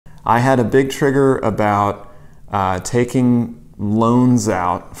I had a big trigger about taking loans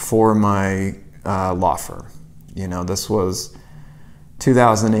out for my law firm. You know, this was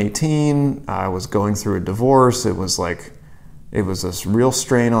 2018. I was going through a divorce. It was this real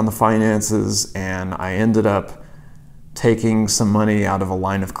strain on the finances, and I ended up taking some money out of a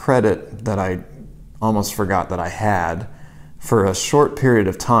line of credit that I almost forgot that I had for a short period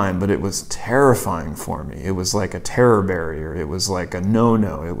of time, but it was terrifying for me. It was like a terror barrier. It was like a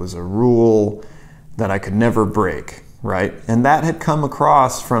no-no. It was a rule that I could never break, right? And that had come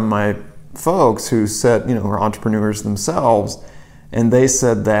across from my folks who said, you know, who are entrepreneurs themselves, and they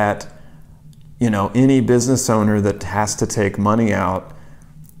said that, you know, any business owner that has to take money out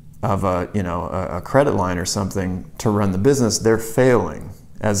of a credit line or something to run the business, they're failing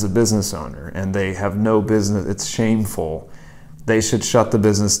as a business owner, and they have no business. It's shameful. They should shut the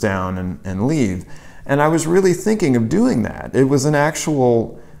business down and leave. And I was really thinking of doing that. It was an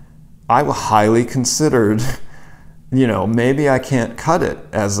actual, I highly considered, you know, maybe I can't cut it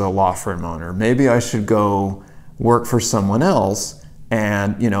as a law firm owner. Maybe I should go work for someone else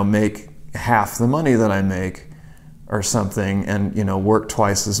and, you know, make half the money that I make or something, and, you know, work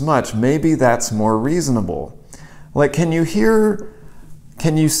twice as much. Maybe that's more reasonable. Like, can you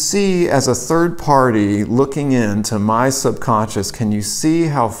see, as a third party looking into my subconscious, can you see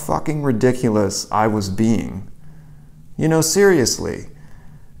how fucking ridiculous I was being? You know, seriously.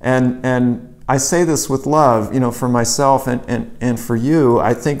 And I say this with love, you know, for myself and for you.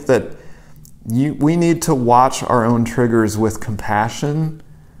 I think that we need to watch our own triggers with compassion,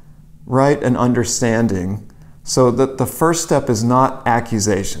 right, and understanding, so that the first step is not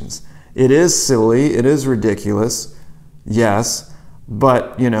accusations. It is silly, it is ridiculous, yes,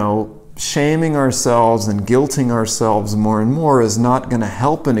 but, you know, shaming ourselves and guilting ourselves more and more is not going to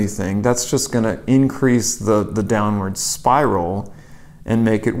help anything. That's just going to increase the downward spiral and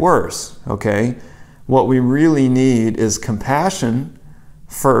make it worse, okay? What we really need is compassion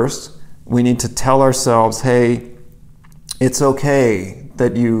first. We need to tell ourselves, hey, it's okay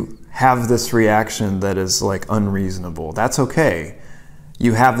that you have this reaction that is like unreasonable. That's okay.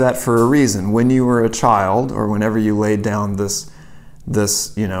 You have that for a reason. When you were a child, or whenever you laid down this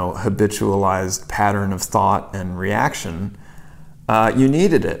you know, habitualized pattern of thought and reaction, you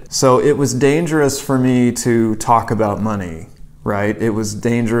needed it. So it was dangerous for me to talk about money, right? It was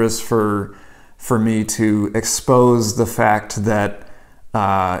dangerous for me to expose the fact that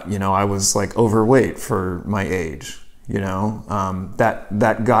you know, I was like overweight for my age. You know,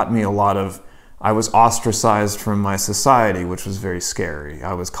 that got me a lot of, I was ostracized from my society, which was very scary.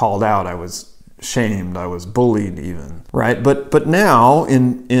 I was called out, I was shamed, I was bullied even, right? But now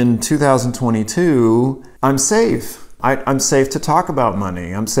in 2022, I'm safe. I'm safe to talk about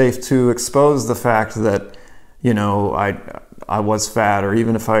money. I'm safe to expose the fact that, you know, I was fat, or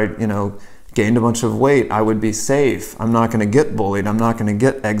even if I, you know, gained a bunch of weight, I would be safe. I'm not going to get bullied. I'm not going to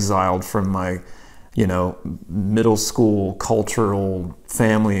get exiled from my, you know, middle school cultural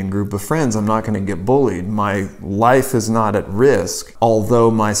family and group of friends. I'm not going to get bullied. My life is not at risk, although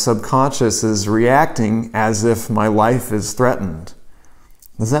my subconscious is reacting as if my life is threatened.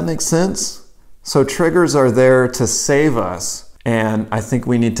 Does that make sense? So triggers are there to save us, and I think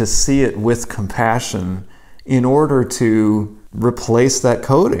we need to see it with compassion in order to replace that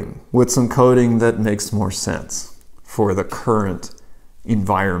coding with some coding that makes more sense for the current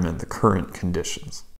environment, the current conditions.